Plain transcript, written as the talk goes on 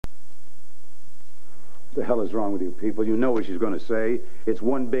the hell is wrong with you people? You know what she's going to say. It's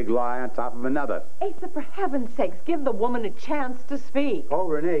one big lie on top of another. Asa, for heaven's sakes, give the woman a chance to speak. Oh,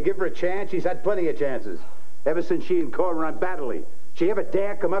 Renee, give her a chance. She's had plenty of chances. Ever since she and Cora run Battley. She ever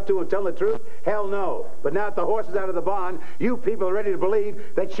dare come up to her and tell the truth? Hell no. But now that the horse is out of the barn, you people are ready to believe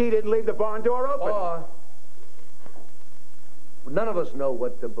that she didn't leave the barn door open. None of us know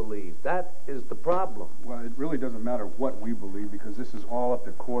what to believe. That is the problem. Well, it really doesn't matter what we believe because this is all up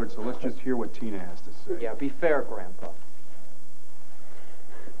to court, so let's just hear what Tina has to say. Yeah, be fair, Grandpa.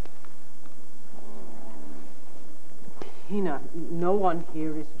 Tina, no one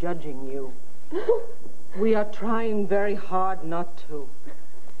here is judging you. We are trying very hard not to.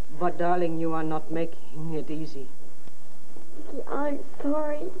 But, darling, you are not making it easy. I'm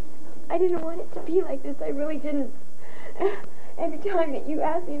sorry. I didn't want it to be like this. I really didn't. Every time that you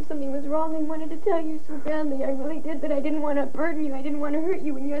asked me if something was wrong, I wanted to tell you so badly. I really did, but I didn't want to burden you. I didn't want to hurt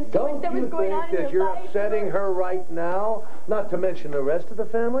you when you had so much that was going on in your life. Don't you think that you're upsetting her right now? Not to mention the rest of the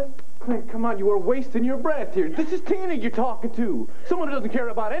family? Clint, come on, you are wasting your breath here. This is Tina you're talking to. Someone who doesn't care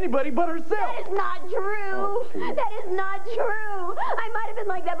about anybody but herself. That is not true. That is not true. I might have been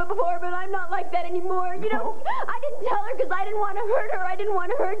like that before, but I'm not like that anymore. You know, I didn't tell her because I didn't want to hurt her. I didn't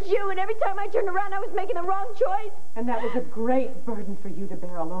want to hurt you, and every time I turned around, I was making the wrong choice. And that was a great burden for you to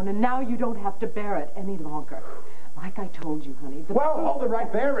bear alone, and now you don't have to bear it any longer. Like I told you, honey. Well, hold it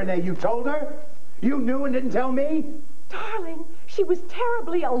right there, Renee. You told her? You knew and didn't tell me? Darling, she was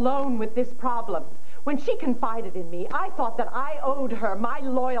terribly alone with this problem. When she confided in me, I thought that I owed her my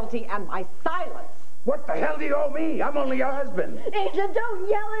loyalty and my silence. What the hell do you owe me? I'm only your husband. Asia, don't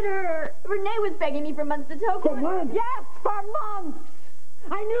yell at her. Renee was begging me for months to tell For months? Yes, for months.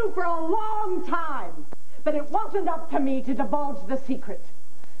 I knew for a long time that it wasn't up to me to divulge the secret.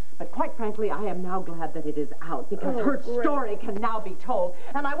 But quite frankly, I am now glad that it is out because her story can now be told.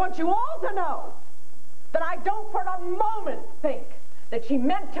 And I want you all to know that I don't for a moment think that she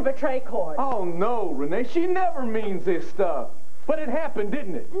meant to betray Cord. Oh, no, Renee. She never means this stuff. But it happened,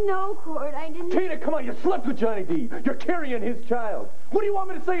 didn't it? No, Cord, I didn't. Tina, come on. You slept with Johnny D. You're carrying his child. What do you want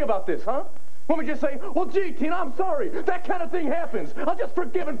me to say about this, huh? Want me to just say, well, gee, Tina, I'm sorry. That kind of thing happens. I'll just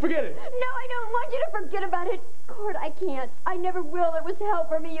forgive and forget it. No, I don't want you to forget about it. Cord, I can't. I never will. It was hell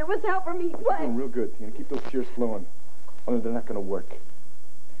for me. It was hell for me. What? You're doing real good, Tina. Keep those tears flowing. Only they're not going to work.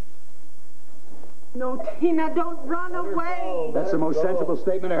 No, Tina, don't run away. That's the most sensible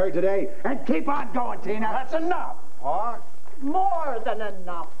statement I heard today. And keep on going, Tina. That's enough. Pa? More than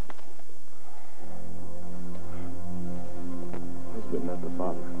enough. Husband, not the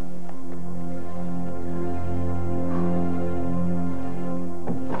father.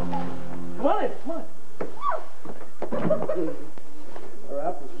 Come on in, come on. Our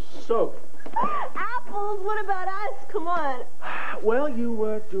apples are soaked. Apples? What about us? Come on. Well,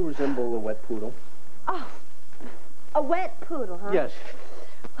 you do resemble a wet poodle. Oh, a wet poodle, huh? Yes.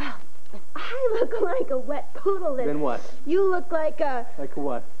 Well, if I look like a wet poodle, Then what? You look like a... Like a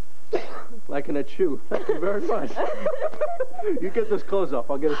what? Like in a chew. Thank you very much. You get those clothes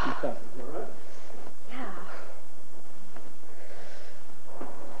off. I'll get us some time. All right? Yeah.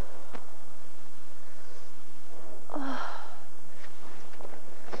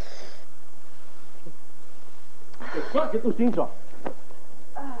 Hey, Clark, get those jeans off.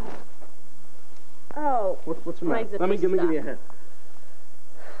 Oh. What's the matter? Let me give me a hand.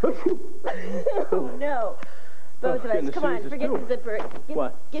 Oh, no. Both of us. Come on, forget the zipper.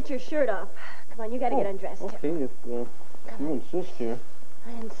 Get your shirt off. Come on, you got to get undressed. Okay, if you insist here.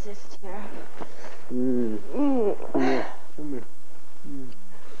 I insist here. Come here.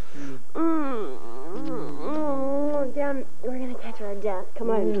 Damn, we're going to catch our death. Come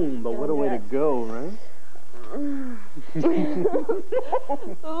on. But what a way to go, right?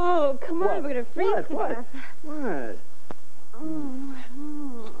 Oh, come on, we're going to freeze to death. What?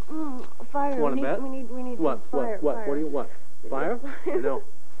 Fire. Want a bet? We need what? fire. What do you want? Fire? No.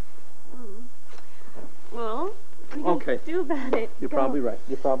 Well, what do you do about it? You're probably right.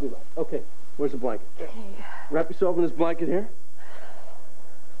 Okay, where's the blanket? Okay. Wrap yourself in this blanket here.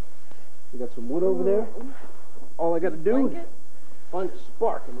 You got some wood over there. All I got to do is find a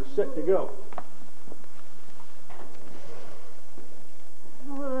spark and we're set to go.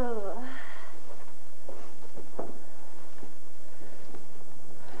 Whoa.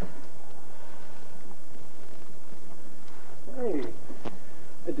 Hey,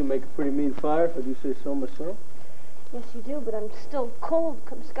 I do make a pretty mean fire, if I do say so myself. Yes, you do, but I'm still cold.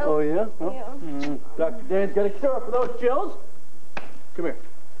 Come scout. Oh, yeah? Well, yeah. Dr. Dan's got a cure for those chills. Come here.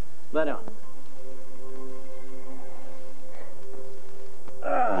 Lie down.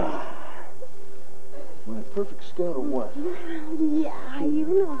 What a perfect scout or what? Yeah, you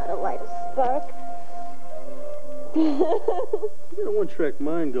know how to light a spark. You got a one-track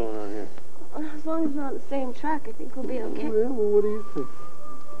mind going on here. As long as we're on the same track, I think we'll be okay. Oh, yeah? Well, what do you think?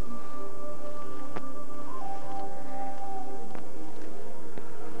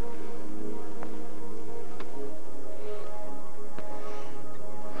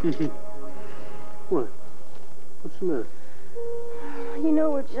 What? What's the matter? You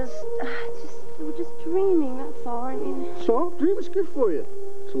know, we're just dreaming, that's all. I mean... So, dreaming's good for you.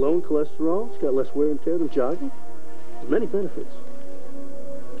 It's low in cholesterol, it's got less wear and tear than jogging. There's many benefits.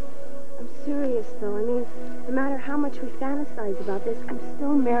 I'm serious, though. I mean, no matter how much we fantasize about this, I'm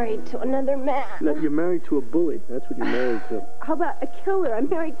still married to another man. No, you're married to a bully. That's what you're married to. How about a killer? I'm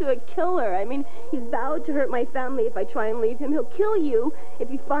married to a killer. I mean, he's vowed to hurt my family if I try and leave him. He'll kill you if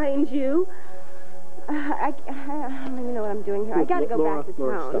he finds you. I don't even know what I'm doing here. I gotta go back to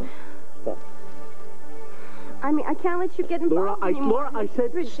town. Stop. I mean, I can't let you get involved anymore. Laura, I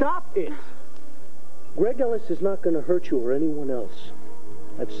said stop it. Greg Ellis is not going to hurt you or anyone else.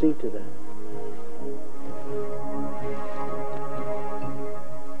 I've seen to that.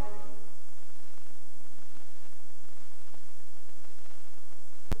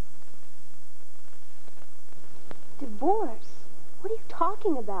 Divorce? What are you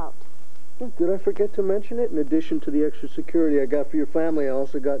talking about? Did I forget to mention it? In addition to the extra security I got for your family, I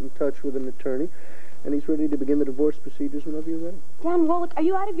also got in touch with an attorney, and he's ready to begin the divorce procedures whenever you're ready. Dan Woloch, are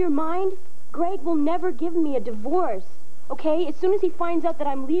you out of your mind? Greg will never give me a divorce, okay? As soon as he finds out that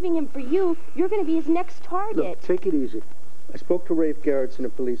I'm leaving him for you, you're going to be his next target. Look, take it easy. I spoke to Rafe Garrettson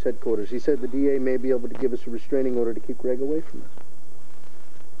at police headquarters. He said the DA may be able to give us a restraining order to keep Greg away from us.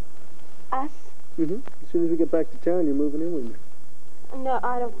 Us? Mm-hmm. As soon as we get back to town, you're moving in with me. No,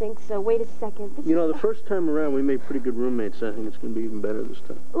 I don't think so. Wait a second. You know, the first time around, we made pretty good roommates. I think it's going to be even better this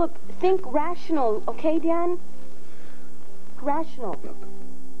time. Look, think rational, okay, Dan? Rational. Look,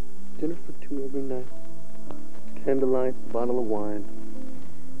 dinner for two every night. Candlelight, bottle of wine.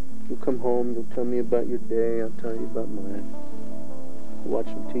 You'll come home, you'll tell me about your day, I'll tell you about mine. We'll watch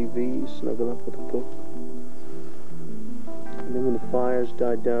some TV, snuggle up with a book. And then when the fires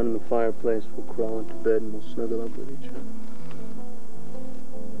die down in the fireplace, we'll crawl into bed and we'll snuggle up with each other.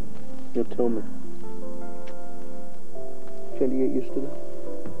 Now tell me, can't you get used to that?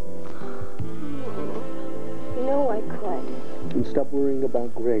 You know I could. And stop worrying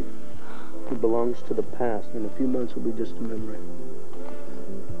about Greg. He belongs to the past, and in a few months he'll be just a memory.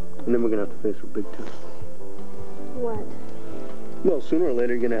 And then we're going to have to face a big test. What? Well, sooner or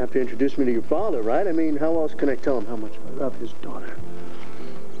later you're going to have to introduce me to your father, right? I mean, how else can I tell him how much I love his daughter?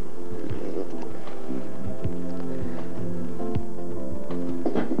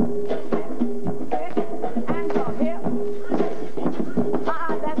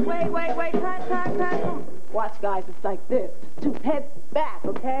 Watch, guys, it's like this. 2 heads back,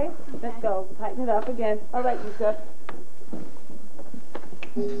 okay? Let's go. Tighten it up again. All right, you sir.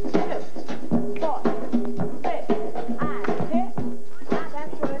 2, 4, 6, eyes, hit.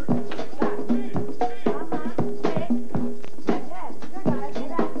 That's good. Stop. Hit. Yes, good guys,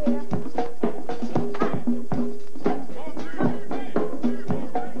 get out here.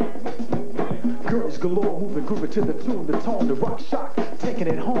 Girls galore, moving grooving to the tune, the tone, the rock shock, taking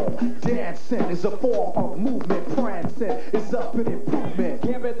it home. Dancing is a form of movement, prancing is up an improvement.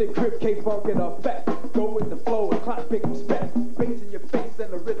 Gambit the crib, K-Funk in effect. Go with the flow and clock pick 'em spec. Bass in your face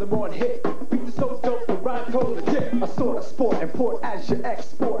and the rhythm on hit. Beat is so dope, the rhyme told legit. A sort of sport, import as you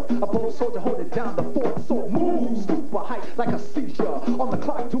export. A bold soldier holding down the fort, so move. Super height like a seizure. On the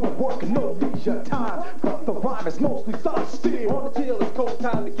clock doing work and no leisure time. But the rhyme is mostly solid steel. On the chill, it's cold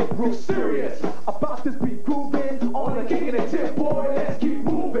time to get real serious. About this beat grooving. On the kick and the tip, boy, let's keep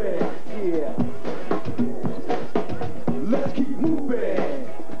moving. Yeah. Let's keep moving.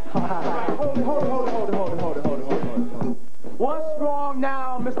 Hold it. What's wrong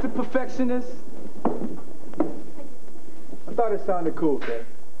now, Mr. Perfectionist? I thought it sounded cool, Kay.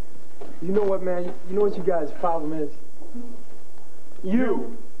 You know what, man? You know what you guys' problem is?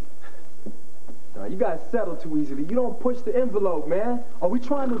 You. No, you guys settle too easily. You don't push the envelope, man. Are we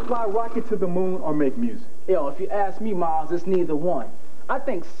trying to fly a rocket to the moon or make music? Yo, if you ask me, Miles, it's neither one. I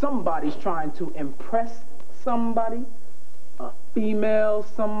think somebody's trying to impress somebody. A female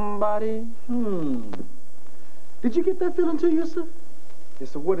somebody. Did you get that feeling too, Yusuf? Yeah,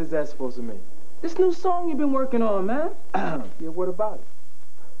 so what is that supposed to mean? This new song you've been working on, man. Yeah, what about it?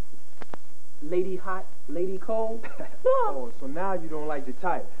 Lady hot, lady cold. Oh, so now you don't like the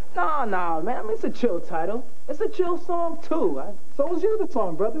title. Nah, man. I mean, it's a chill title. It's a chill song, too. So was your other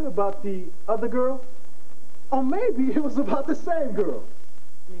song, brother, about the other girl? Or maybe it was about the same girl.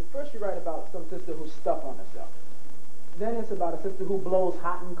 I mean, first you write about some sister who's stuck on herself. Then it's about a sister who blows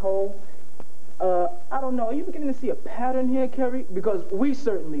hot and cold. I don't know. Are you beginning to see a pattern here, Kerry? Because we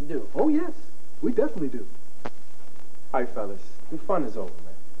certainly do. Oh, yes. We definitely do. All right, fellas. The fun is over,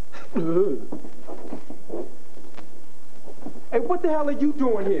 man. Hey, what the hell are you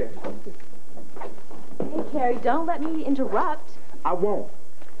doing here? Hey, Carrie, don't let me interrupt. I won't.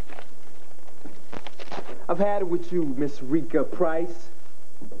 I've had it with you, Miss Rika Price.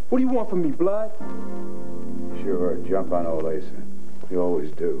 What do you want from me, blood? Sure, jump on old Asa. You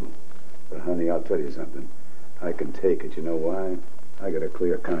always do. But, honey, I'll tell you something. I can take it. You know why? I got a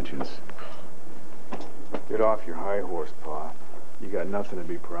clear conscience. Get off your high horse, Pa. You got nothing to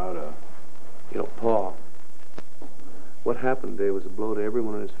be proud of. You know, Paul, what happened today was a blow to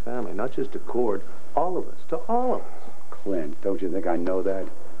everyone in his family, not just to Cord, all of us, to all of us. Clint, don't you think I know that?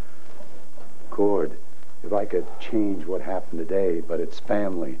 Cord, if I could change what happened today, but it's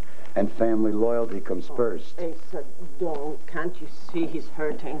family, and family loyalty comes first. Asa, don't. Can't you see he's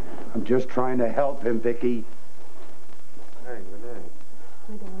hurting? I'm just trying to help him, Vicky. Hey, Renee.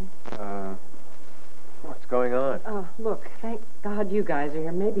 Hi, darling. What's going on? Look, thank God you guys are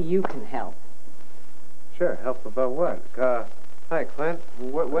here. Maybe you can help. Sure, help about what? Hi, Clint.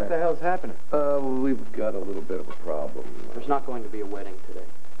 What the hell's happening? We've got a little bit of a problem. There's not going to be a wedding today.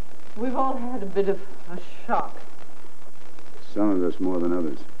 We've all had a bit of a shock. Some of us more than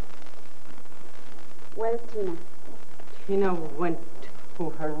others. Where's Tina? Tina went to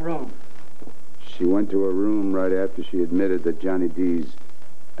her room. She went to her room right after she admitted that Johnny D's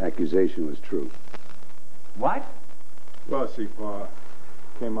accusation was true. What? Well, see, Pa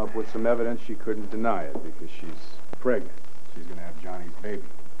came up with some evidence she couldn't deny it because she's pregnant. She's gonna have Johnny's baby.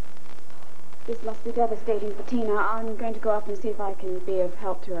 This must be devastating for Tina. I'm going to go up and see if I can be of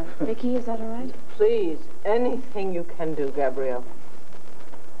help to her. Vicky, is that all right? Please, anything you can do, Gabrielle.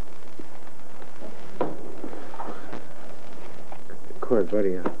 Cord,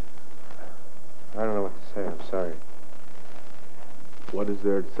 buddy, I don't know what to say. I'm sorry. What is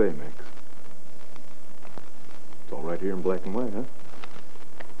there to say, Mix? It's all right here in black and white, huh?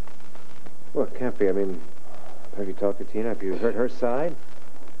 Well, it can't be. I mean, have you talked to Tina? Have you heard her side?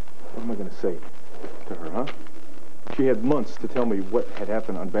 What am I gonna say to her, huh? She had months to tell me what had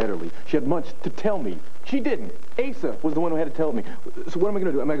happened on Batterley. She had months to tell me. She didn't. Asa was the one who had to tell me. So what am I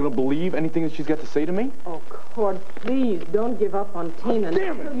gonna do? Am I gonna believe anything that she's got to say to me? Oh, Cord, please, don't give up on Tina.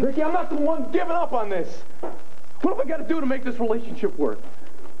 Damn it, Ricky, I'm not the one giving up on this. What have I got to do to make this relationship work?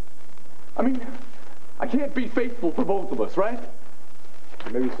 I mean, I can't be faithful for both of us, right?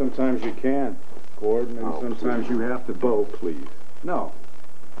 Maybe sometimes you can, Cord. Maybe sometimes you have to. Bo, please. No.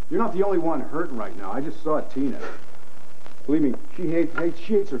 You're not the only one hurting right now. I just saw Tina. Believe me, she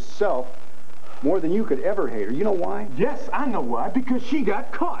hates herself more than you could ever hate her. You know why? Yes, I know why. Because she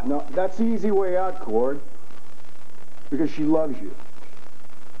got caught. No, that's the easy way out, Cord. Because she loves you.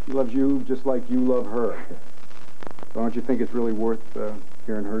 She loves you just like you love her. Don't you think it's really worth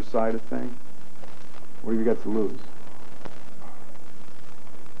hearing her side of things? What have you got to lose?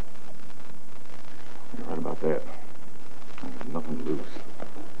 You're right about that. I got nothing to lose.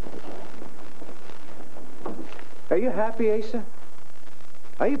 Are you happy, Asa?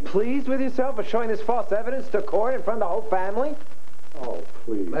 Are you pleased with yourself for showing this false evidence to court in front of the whole family? Oh,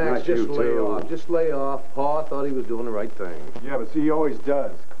 please, Max, not just you lay too. off. Just lay off. Pa thought he was doing the right thing. Yeah, but see, he always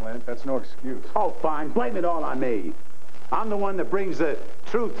does, Clint. That's no excuse. Oh, fine. Blame it all on me. I'm the one that brings the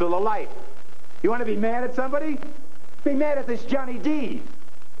truth to the light. You want to be mad at somebody? Be mad at this Johnny D.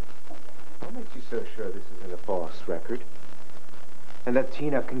 What makes you so sure this isn't a false record? And that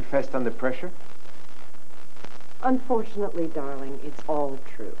Tina confessed under pressure? Unfortunately, darling, it's all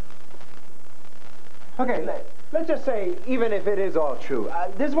true. Okay, let's just say, even if it is all true,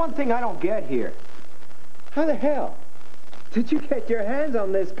 there's one thing I don't get here. How the hell did you get your hands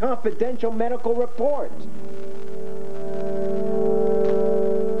on this confidential medical report?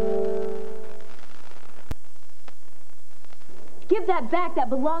 Give that back. That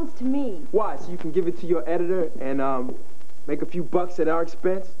belongs to me. Why? So you can give it to your editor and make a few bucks at our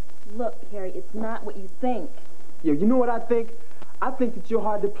expense? Look, Harry, it's not what you think. Yo, you know what I think? I think that you're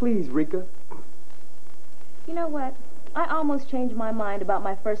hard to please, Rika. You know what? I almost changed my mind about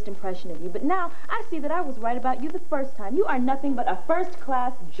my first impression of you, but now I see that I was right about you the first time. You are nothing but a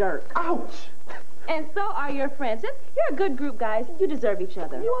first-class jerk. Ouch! And so are your friends. You're a good group, guys. You deserve each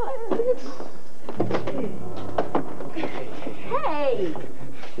other. Hey!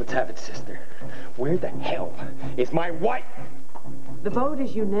 Let's have it, sister. Where the hell is my wife? The vote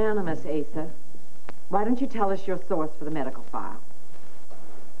is unanimous, Asa. Why don't you tell us your source for the medical file?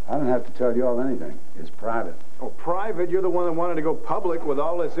 I don't have to tell you all anything. It's private. Oh, private? You're the one that wanted to go public with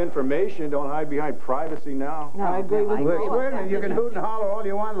all this information. Don't hide behind privacy now. No, I agree with you. Look, wait a minute. You can hoot and holler all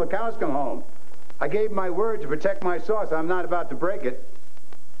you want till the cows come home. I gave my word to protect my sauce. I'm not about to break it.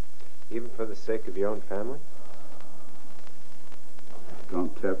 Even for the sake of your own family?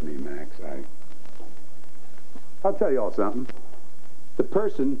 Don't tempt me, Max. I'll tell you all something. The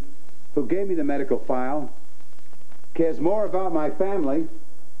person who gave me the medical file cares more about my family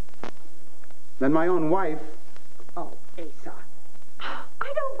than my own wife. Oh, Asa.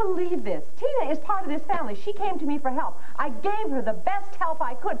 I don't believe this. Tina is part of this family. She came to me for help. I gave her the best help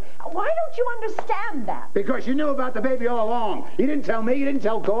I could. Why don't you understand that? Because you knew about the baby all along. You didn't tell me, you didn't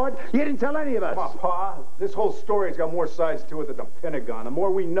tell Cord, you didn't tell any of us. Come on, Pa. This whole story's got more sides to it than the Pentagon. The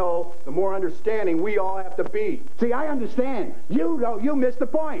more we know, the more understanding we all have to be. See, I understand. You missed the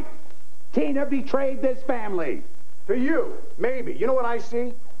point. Tina betrayed this family. To you, maybe. You know what I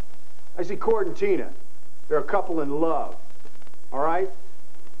see? I see Cord and Tina. They're a couple in love. All right?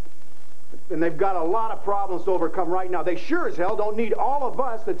 And they've got a lot of problems to overcome right now. They sure as hell don't need all of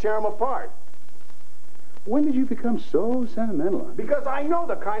us to tear them apart. When did you become so sentimental? Because I know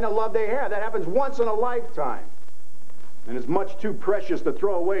the kind of love they have. That happens once in a lifetime. And it's much too precious to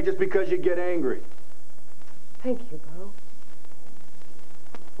throw away just because you get angry. Thank you, Bo.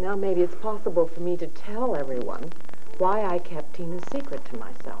 Now maybe it's possible for me to tell everyone why I kept Tina's secret to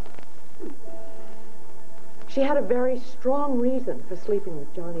myself. She had a very strong reason for sleeping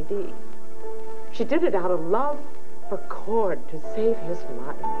with Johnny D. She did it out of love for Cord to save his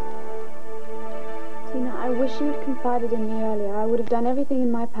life. Tina, I wish you had confided in me earlier. I would have done everything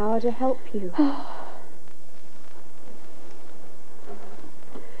in my power to help you.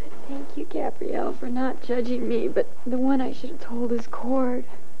 Thank you, Gabrielle, for not judging me, but the one I should have told is Cord.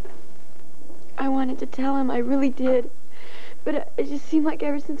 I wanted to tell him, I really did. But it just seemed like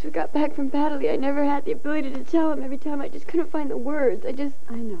ever since we got back from Baddeley, I never had the ability to tell him. Every time I just couldn't find the words.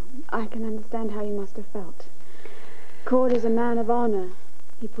 I know. I can understand how you must have felt. Cord is a man of honor.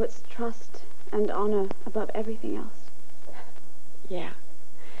 He puts trust and honor above everything else. Yeah.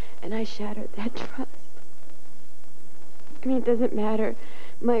 And I shattered that trust. I mean, it doesn't matter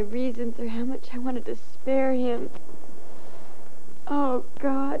my reasons or how much I wanted to spare him. Oh,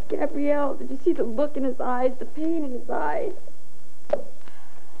 God, Gabrielle, did you see the look in his eyes, the pain in his eyes?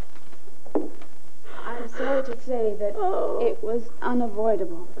 I'm sorry to say that it was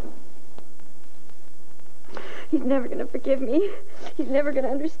unavoidable. He's never going to forgive me. He's never going to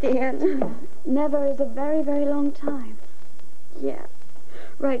understand. Never is a very, very long time. Yeah.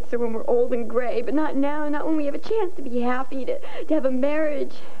 Right, so when we're old and gray, but not now, not when we have a chance to be happy, to have a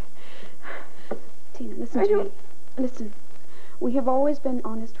marriage. Tina, listen to me. Listen. We have always been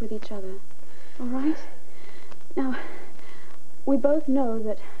honest with each other, all right? Now, we both know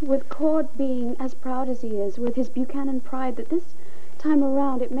that with Cord being as proud as he is, with his Buchanan pride, that this time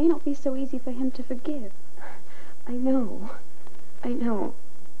around it may not be so easy for him to forgive. I know.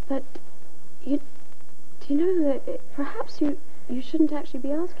 But do you know that perhaps you shouldn't actually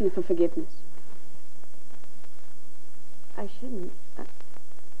be asking for forgiveness? I shouldn't.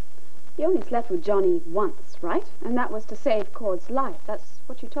 You only slept with Johnny once, right? And that was to save Cord's life. That's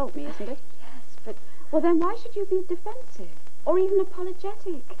what you told me, isn't it? Yes, but... Well, then why should you be defensive? Or even apologetic?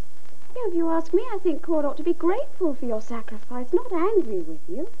 You know, if you ask me, I think Cord ought to be grateful for your sacrifice, not angry with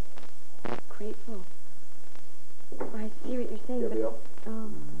you. Grateful. I see what you're saying, Gabrielle? but... Oh.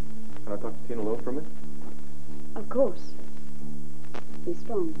 Can I talk to Tina alone for a minute? Of course. Be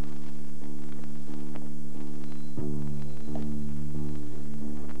strong.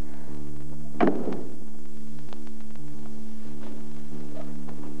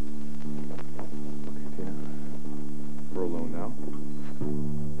 We're alone now.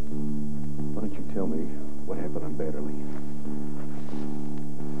 Why don't you tell me what happened on Badderly?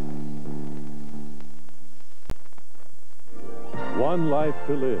 One Life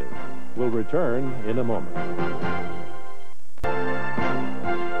to Live will return in a moment.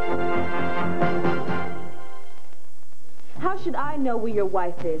 How should I know where your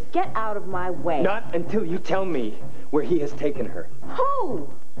wife is? Get out of my way. Not until you tell me where he has taken her. Who?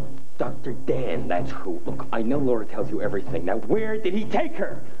 Dr. Dan, that's who. Look, I know Laura tells you everything. Now, where did he take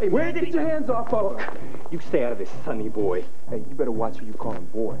her? Hey, where man, did get your hands off of her. You stay out of this, sonny boy. Hey, you better watch who you call him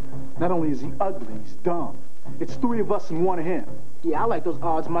boy. Not only is he ugly, he's dumb. It's three of us and one of him. Yeah, I like those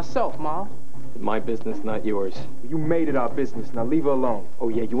odds myself, Ma. My business, not yours. You made it our business. Now leave her alone. Oh,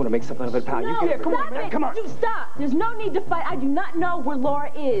 yeah, you want to make something of it, pal? No, You get come on, man. Come on. You stop. There's no need to fight. I do not know where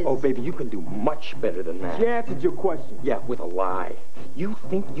Laura is. Oh, baby, you can do much better than that. She answered your question. Yeah, with a lie. You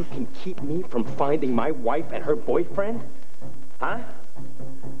think you can keep me from finding my wife and her boyfriend? Huh?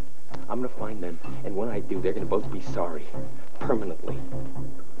 I'm gonna find them, and when I do, they're gonna both be sorry. Permanently.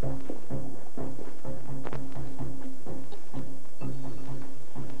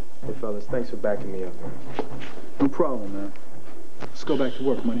 Hey, fellas, thanks for backing me up, man. No problem, man. Let's go back to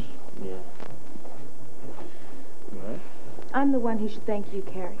work, Money. Yeah. All right? I'm the one who should thank you,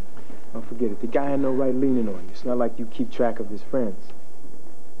 Carrie. Don't forget it. The guy had no right leaning on you. It's not like you keep track of his friends.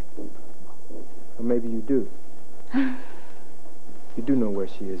 Or maybe you do. You do know where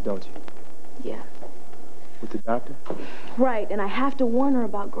she is, don't you? Yeah. With the doctor? Right, and I have to warn her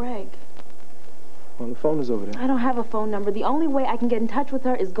about Greg. Well, the phone is over there. I don't have a phone number. The only way I can get in touch with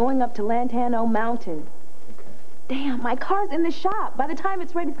her is going up to Lantano Mountain. Okay. Damn, my car's in the shop. By the time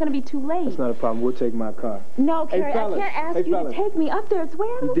it's ready, it's going to be too late. That's not a problem. We'll take my car. No, Hey, Carrie, fellas. I can't ask Hey, you fellas. to take me up there. It's way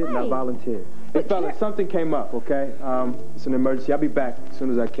out of You the didn't. I way. volunteered. Hey, fellas, something came up, okay? It's an emergency. I'll be back as soon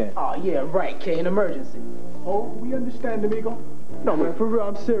as I can. Oh, yeah, right, Kay, an emergency. Oh, we understand, amigo. No, man, for real,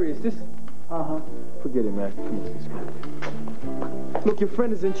 I'm serious. This... Forget it, man. Come on, let's go. Look, your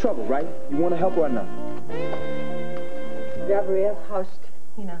friend is in trouble, right? You want to help her or not? Gabrielle, how's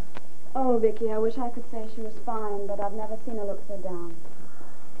Tina? Oh, Vicky, I wish I could say she was fine, but I've never seen her look so down.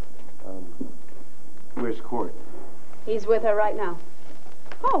 Where's Court? He's with her right now.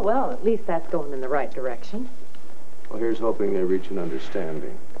 Oh, well, at least that's going in the right direction. Well, here's hoping they reach an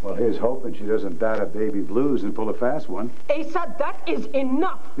understanding. Well, here's hoping she doesn't bat a baby blues and pull a fast one. Asa, that is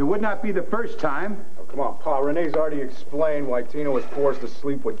enough. It would not be the first time. Oh, come on, Pa. Renee's already explained why Tina was forced to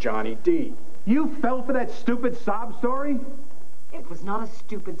sleep with Johnny D. You fell for that stupid sob story? It was not a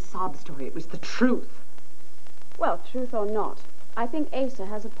stupid sob story. It was the truth. Well, truth or not, I think Asa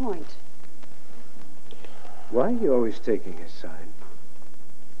has a point. Why are you always taking his side?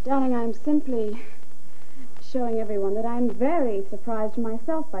 Darling, I'm simply showing everyone that I'm very surprised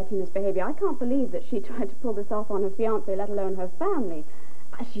myself by Tina's behavior. I can't believe that she tried to pull this off on her fiancé, let alone her family.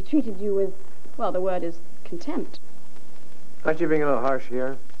 She treated you with, well, the word is contempt. Aren't you being a little harsh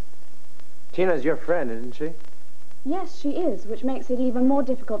here? Tina's your friend, isn't she? Yes, she is, which makes it even more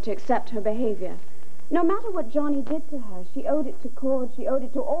difficult to accept her behavior. No matter what Johnny did to her, she owed it to Cord, she owed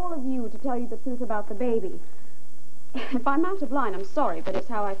it to all of you to tell you the truth about the baby. If I'm out of line, I'm sorry, but it's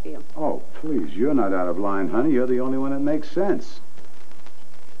how I feel. Oh, please, you're not out of line, honey. You're the only one that makes sense.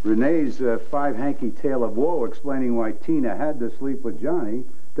 Renee's five-hanky tale of woe explaining why Tina had to sleep with Johnny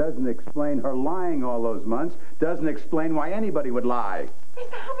doesn't explain her lying all those months, doesn't explain why anybody would lie.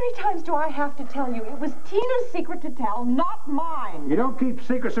 Asa, how many times do I have to tell you? It was Tina's secret to tell, not mine. You don't keep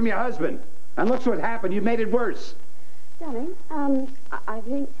secrets from your husband. And look what happened. You made it worse. Darling, I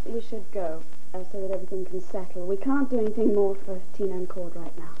think we should go so that everything can settle. We can't do anything more for Tina and Cord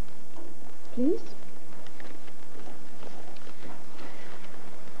right now. Please?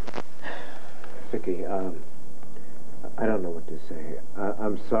 Vicky, I don't know what to say.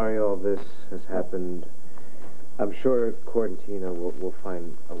 I'm sorry all this has happened. I'm sure Cord and Tina will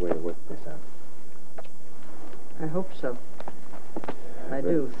find a way to work this out. I hope so. I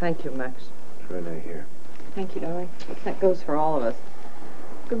do. Thank you, Max. It's Renee here. Thank you, darling. That goes for all of us.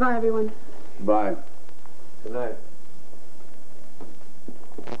 Goodbye, everyone. Bye. Good night.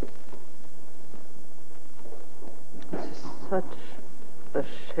 It's such a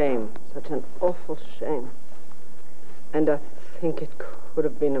shame. Such an awful shame. And I think it could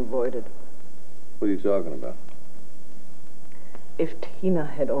have been avoided. What are you talking about? If Tina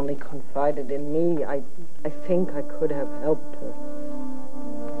had only confided in me, I think I could have helped her.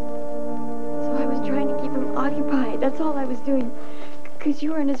 So I was trying to keep him occupied. That's all I was doing. Because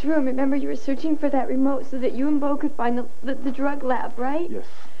you were in his room. Remember, you were searching for that remote so that you and Bo could find the drug lab, right? Yes.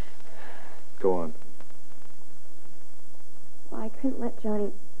 Go on. Well, I couldn't let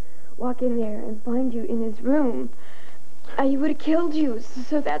Johnny walk in there and find you in his room. He would have killed you.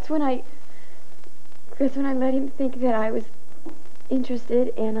 So that's when I let him think that I was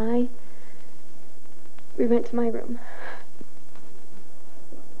interested, and we went to my room.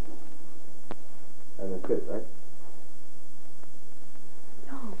 And that's it, right?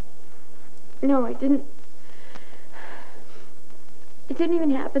 No, I didn't. It didn't even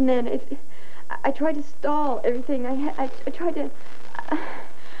happen then. I tried to stall everything. I tried to...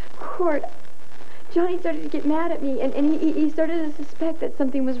 Cord, Johnny started to get mad at me, and he started to suspect that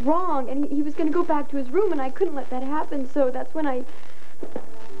something was wrong, and he was going to go back to his room, and I couldn't let that happen, so that's when I...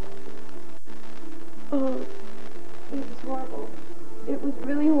 Oh, it was horrible. It was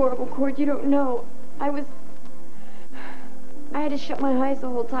really horrible, Cord. You don't know. I had to shut my eyes the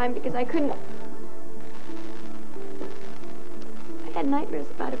whole time because I couldn't... I had nightmares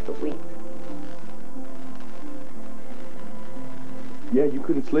about it for weeks. Yeah, you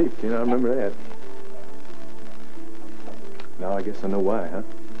couldn't sleep, Tina. I remember that. Now I guess I know why, huh?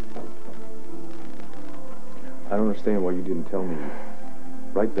 I don't understand why you didn't tell me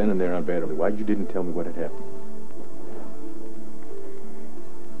right then and there on Battery. Why you didn't tell me what had happened?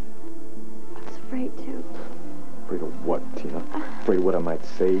 Afraid of what, Tina? Afraid of what I might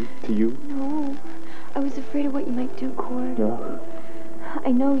say to you? No. I was afraid of what you might do, Cord. No.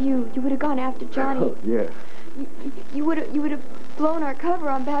 I know you. You would have gone after Johnny. Oh, yeah. You would have blown our cover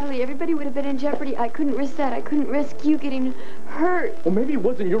on Battley. Everybody would have been in jeopardy. I couldn't risk that. I couldn't risk you getting hurt. Well, maybe it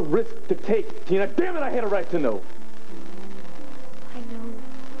wasn't your risk to take, Tina. Damn it, I had a right to know.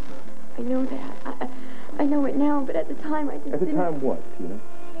 I know that. I know it now, but at the time I just didn't... At the time what, Tina?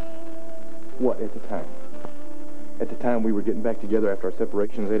 What at the time? At the time we were getting back together after our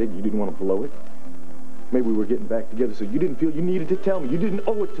separations ended, you didn't want to blow it? Maybe we were getting back together so you didn't feel you needed to tell me. You didn't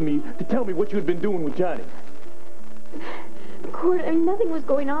owe it to me to tell me what you had been doing with Johnny. Cord, I mean, nothing was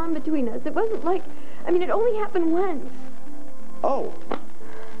going on between us. It wasn't like... I mean, it only happened once. Oh.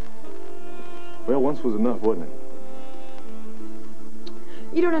 Well, once was enough, wasn't it?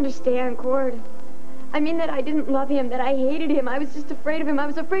 You don't understand, Cord. I mean that I didn't love him, that I hated him. I was just afraid of him. I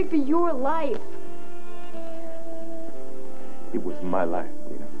was afraid for your life. It was my life,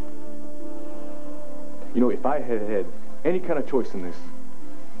 Tina. You know, if I had had any kind of choice in this,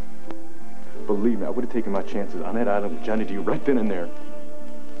 believe me, I would have taken my chances on that island with Johnny D right then and there.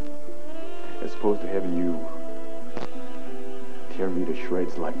 As opposed to having you tear me to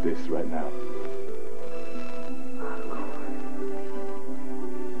shreds like this right now.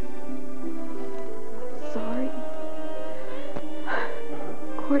 Sorry.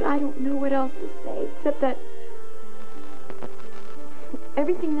 Cord, I don't know what else to say except that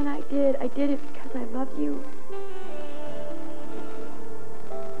everything that I did it because I love you.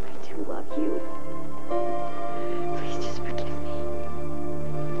 I do love you. Please just forgive me.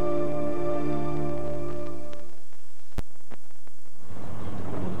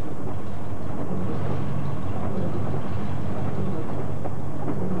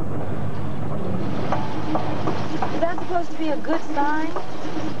 Is that supposed to be a good sign?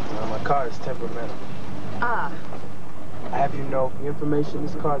 My car is temperamental. Ah. I have you know, for your information,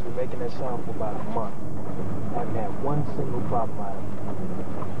 this car's been making that sound for about a month. I haven't had one single problem out of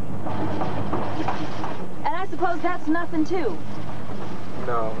it. And I suppose that's nothing, too.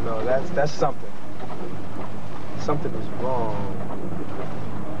 No, that's something. Something is wrong.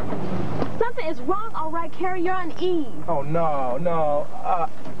 Something is wrong? All right, Carrie, you're on E. Oh, no.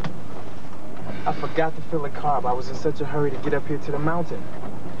 I forgot to fill the carb. I was in such a hurry to get up here to the mountain.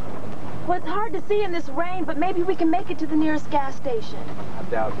 Well, it's hard to see in this rain, but maybe we can make it to the nearest gas station. I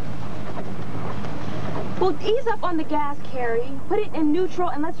doubt it. Well, ease up on the gas, Carrie. Put it in neutral,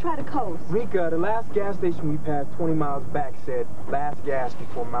 and let's try to coast. Rika, the last gas station we passed 20 miles back said, last gas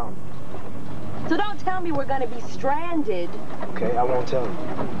before mountain. So don't tell me we're going to be stranded. Okay, I won't tell you.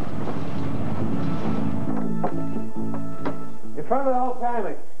 In front of the whole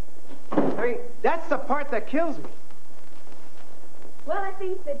family. I mean, that's the part that kills me. Well, I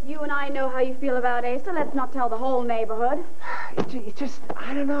think that you and I know how you feel about Asa. Let's not tell the whole neighborhood. It's just,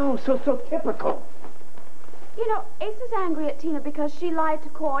 I don't know, so typical. You know, Asa's angry at Tina because she lied to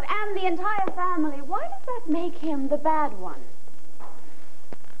Cord and the entire family. Why does that make him the bad one?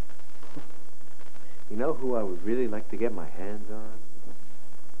 You know who I would really like to get my hands on?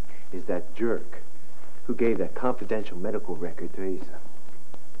 Is that jerk who gave that confidential medical record to Asa.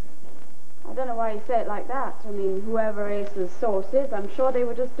 I don't know why you say it like that. I mean, whoever Asa's source is, I'm sure they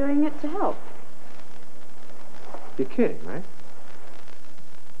were just doing it to help. You're kidding, right?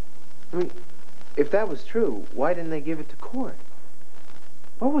 I mean, if that was true, why didn't they give it to Cord?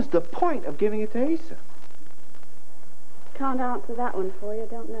 What was the point of giving it to Asa? Can't answer that one for you,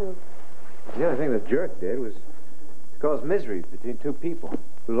 don't know. The only thing the jerk did was to cause misery between two people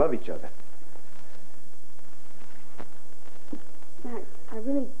who love each other. Max, I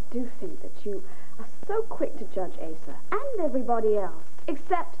really do think that you are so quick to judge Asa and everybody else,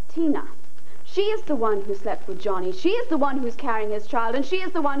 except Tina. She is the one who slept with Johnny. She is the one who's carrying his child, and she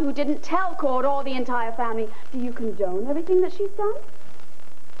is the one who didn't tell Cord or the entire family. Do you condone everything that she's done?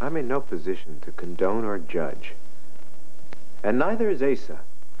 I'm in no position to condone or judge. And neither is Asa.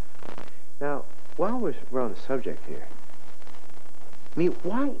 Now, while we're on the subject here, I mean,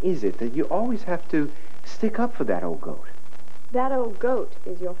 why is it that you always have to stick up for that old goat? That old goat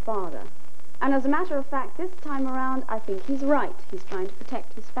is your father. And as a matter of fact, this time around, I think he's right. He's trying to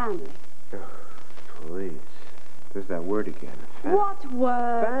protect his family. Oh, please. There's that word again. What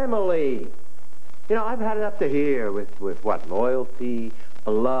word? Family. You know, I've had it up to here with what? Loyalty,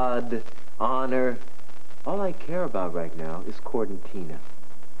 blood, honor. All I care about right now is Cord and Tina.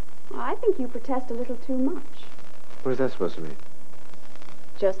 I think you protest a little too much. What is that supposed to mean?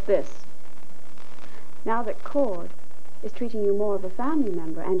 Just this. Now that Cord is treating you more of a family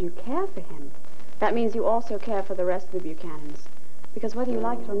member and you care for him, that means you also care for the rest of the Buchanans. Because whether you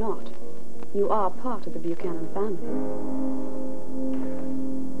like it or not, You are part of the Buchanan family.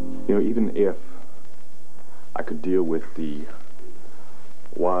 You know, even if I could deal with the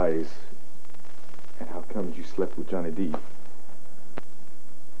whys and how comes you slept with Johnny D,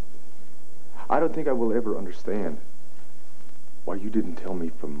 I don't think I will ever understand why you didn't tell me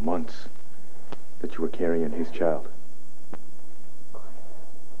for months that you were carrying his child.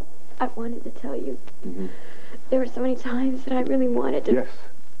 I wanted to tell you. Mm-hmm. There were so many times that I really wanted to... Yes.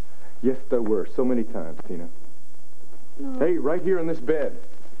 Yes, there were. So many times, Tina. No. Hey, right here in this bed.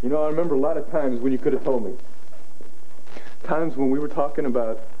 You know, I remember a lot of times when you could have told me. Times when we were talking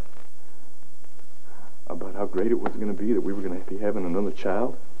about how great it was going to be that we were going to be having another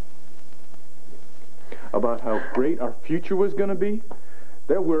child. About how great our future was going to be.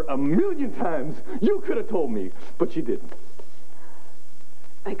 There were a million times you could have told me, but you didn't.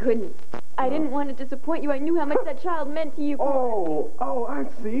 I couldn't. I didn't want to disappoint you. I knew how much that child meant to you. Oh, I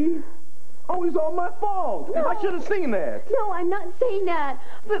see. Oh, it's all my fault. No. I should have seen that. No, I'm not saying that.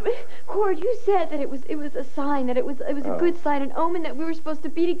 But Cord, you said that it was a sign, that it was a good sign, an omen that we were supposed to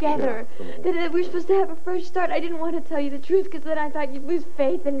be together, that we were supposed to have a fresh start. I didn't want to tell you the truth because then I thought you'd lose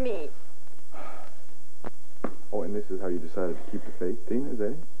faith in me. Oh, and this is how you decided to keep the faith, Tina? Is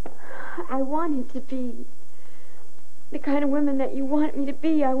that it? I wanted to be the kind of woman that you want me to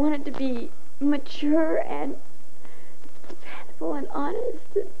be. I wanted to be mature and dependable and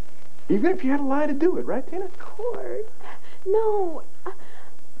honest. Even if you had to lie to do it, right, Tina? Cord. No.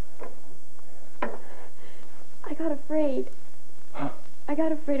 I got afraid. Huh? I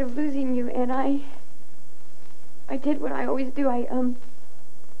got afraid of losing you, and I did what I always do. I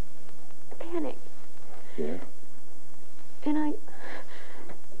panicked. Yeah. And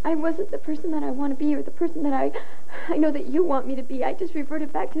I wasn't the person that I want to be or the person that I know that you want me to be. I just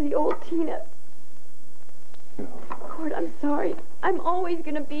reverted back to the old Tina. No. Cord, I'm sorry. I'm always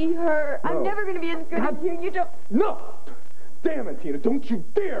going to be her. No. I'm never going to be as good as you. You don't... No! Damn it, Tina. Don't you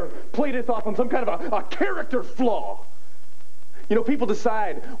dare play this off on some kind of a character flaw. You know, people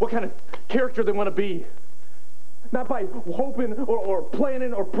decide what kind of character they want to be. Not by hoping or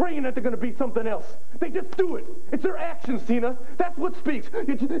planning or praying that they're going to be something else. They just do it. It's their actions, Tina. That's what speaks.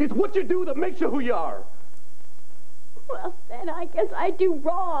 It's what you do that makes you who you are. Well, then I guess I do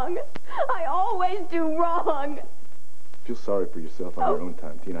wrong. I always do wrong. Feel sorry for yourself on your own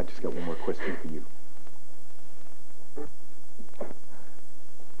time, Tina. I just got one more question for you.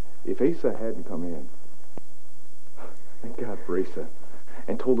 If Asa hadn't come in, thank God for Asa,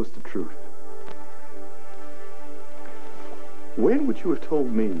 and told us the truth, when would you have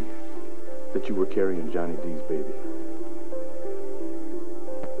told me that you were carrying Johnny D's baby?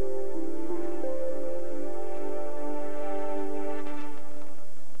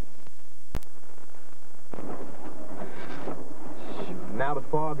 Now the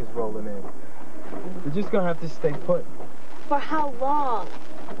fog is rolling in. We're just gonna have to stay put. For how long?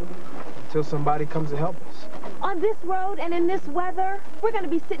 Until somebody comes to help us. On this road and in this weather, we're gonna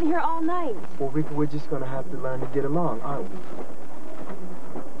be sitting here all night. Well, Rika, we're just gonna have to learn to get along, aren't we?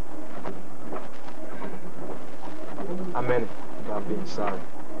 I meant it about being sorry.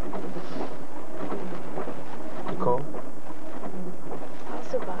 Nicole? I'll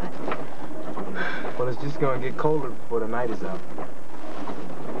survive. Well, it's just gonna get colder before the night is out.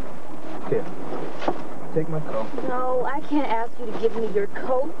 Here, take my coat. No, I can't ask you to give me your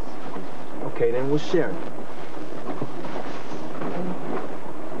coat. Okay, then we'll share it.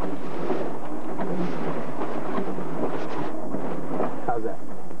 How's that?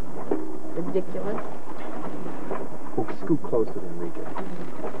 Ridiculous. Well, scoot closer then, Rika.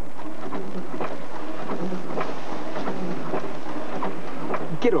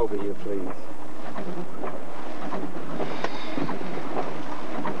 Get over here, please.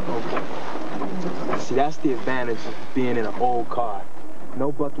 Okay. See, that's the advantage of being in an old car.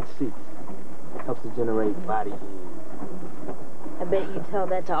 No bucket seats. Helps to generate body heat. I bet you tell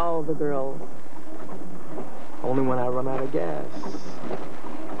that to all the girls. Only when I run out of gas.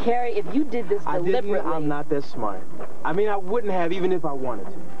 Carrie, if you did this deliberately... I'm not that smart. I mean, I wouldn't have even if I wanted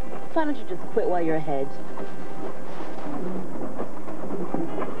to. Why don't you just quit while you're ahead?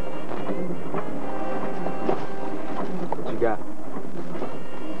 What you got?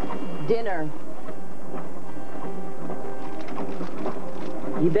 Dinner.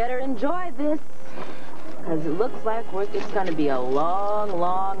 You better enjoy this, because it looks like it's going to be a long,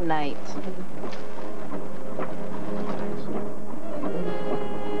 long night.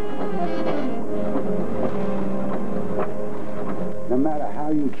 No matter how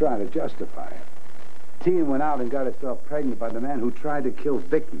you try to justify it, Tina went out and got herself pregnant by the man who tried to kill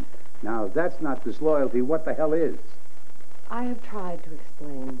Vicky. Now, if that's not disloyalty, what the hell is? I have tried to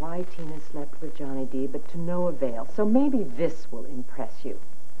explain why why Tina slept with Johnny D., but to no avail. So maybe this will impress you.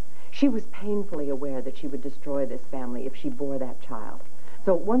 She was painfully aware that she would destroy this family if she bore that child.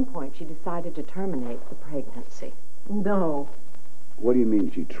 So at one point, she decided to terminate the pregnancy. No. What do you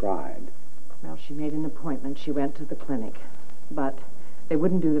mean she tried? Well, she made an appointment. She went to the clinic. But they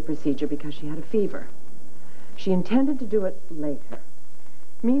wouldn't do the procedure because she had a fever. She intended to do it later.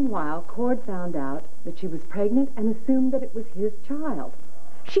 Meanwhile, Cord found out that she was pregnant and assumed that it was his child.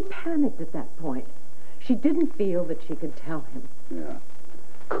 She panicked at that point. She didn't feel that she could tell him. Yeah.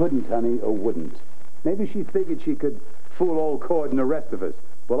 Couldn't, honey, or wouldn't. Maybe she figured she could fool old Cord and the rest of us.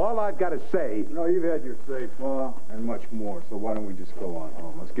 Well, all I've got to say... No, you've had your say, Pa, and much more, so why don't we just go on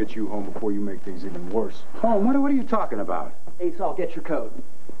home? Let's get you home before you make things even worse. Home? What are you talking about? Ace, I'll get your coat.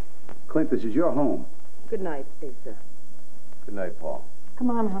 Clint, this is your home. Good night, Asa. Good night, Paul. Come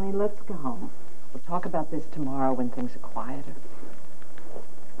on, honey, let's go home. We'll talk about this tomorrow when things are quieter.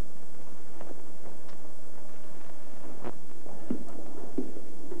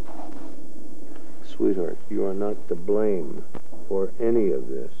 Sweetheart, you are not to blame for any of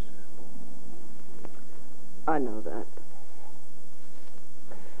this. I know that.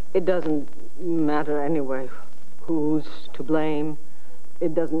 It doesn't matter anyway who's to blame.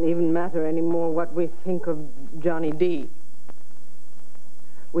 It doesn't even matter anymore what we think of Johnny D.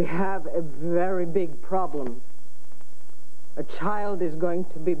 We have a very big problem. A child is going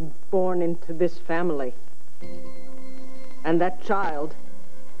to be born into this family. And that child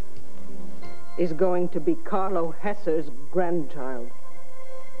is going to be Carlo Hesser's grandchild.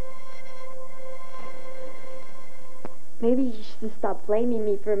 Maybe you should just stop blaming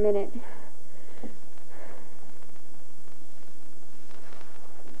me for a minute.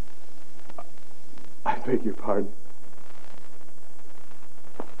 I beg your pardon.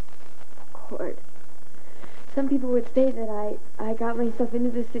 Cord. Some people would say that I got myself into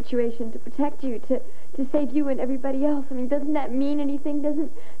this situation to protect you, to save you and everybody else. I mean, doesn't that mean anything?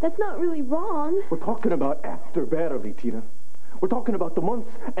 That's not really wrong. We're talking about after Batterley, Tina. We're talking about the months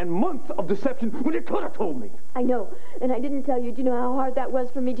and months of deception when you could have told me. I know, and I didn't tell you. Do you know how hard that was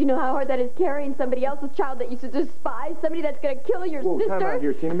for me? Do you know how hard that is carrying somebody else's child that you should despise? Somebody that's going to kill your Whoa, sister? Time out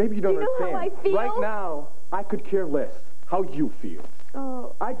here, Tina. Maybe you don't understand. Do you know how I feel? Right now, I could care less how you feel.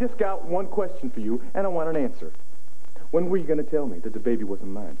 Oh. I just got one question for you, and I want an answer. When were you going to tell me that the baby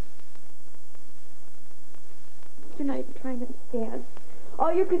wasn't mine? You're not even trying to understand.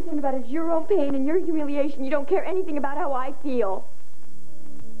 All you're concerned about is your own pain and your humiliation. You don't care anything about how I feel.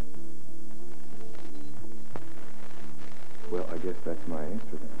 Well, I guess that's my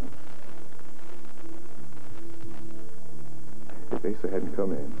answer then. If Asa hadn't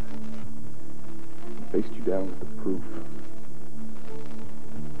come in and faced you down with the proof,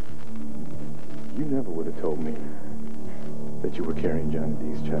 you never would have told me that you were carrying Johnny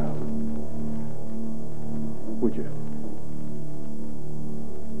D's child. Would you?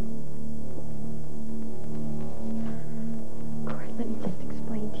 Cord, let me just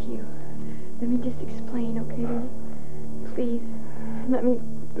explain to you. Let me just explain, okay? Please, let me...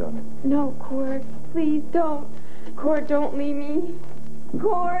 Done. No, Cord, please don't. Cord, don't leave me.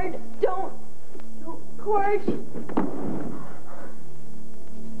 Cord, don't. Cord.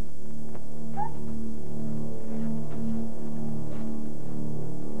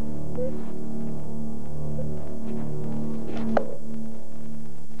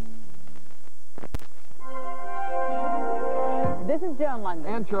 This is Joan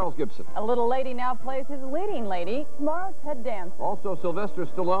London. And Charles Gibson. A little lady now plays his leading lady, tomorrow's head dancer. Also Sylvester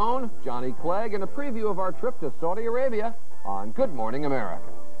Stallone, Johnny Clegg, and a preview of our trip to Saudi Arabia on Good Morning America.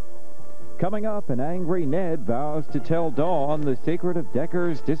 Coming up, an angry Ned vows to tell Dawn the secret of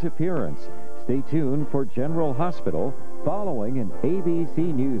Decker's disappearance. Stay tuned for General Hospital following an ABC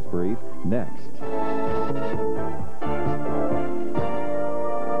News brief next.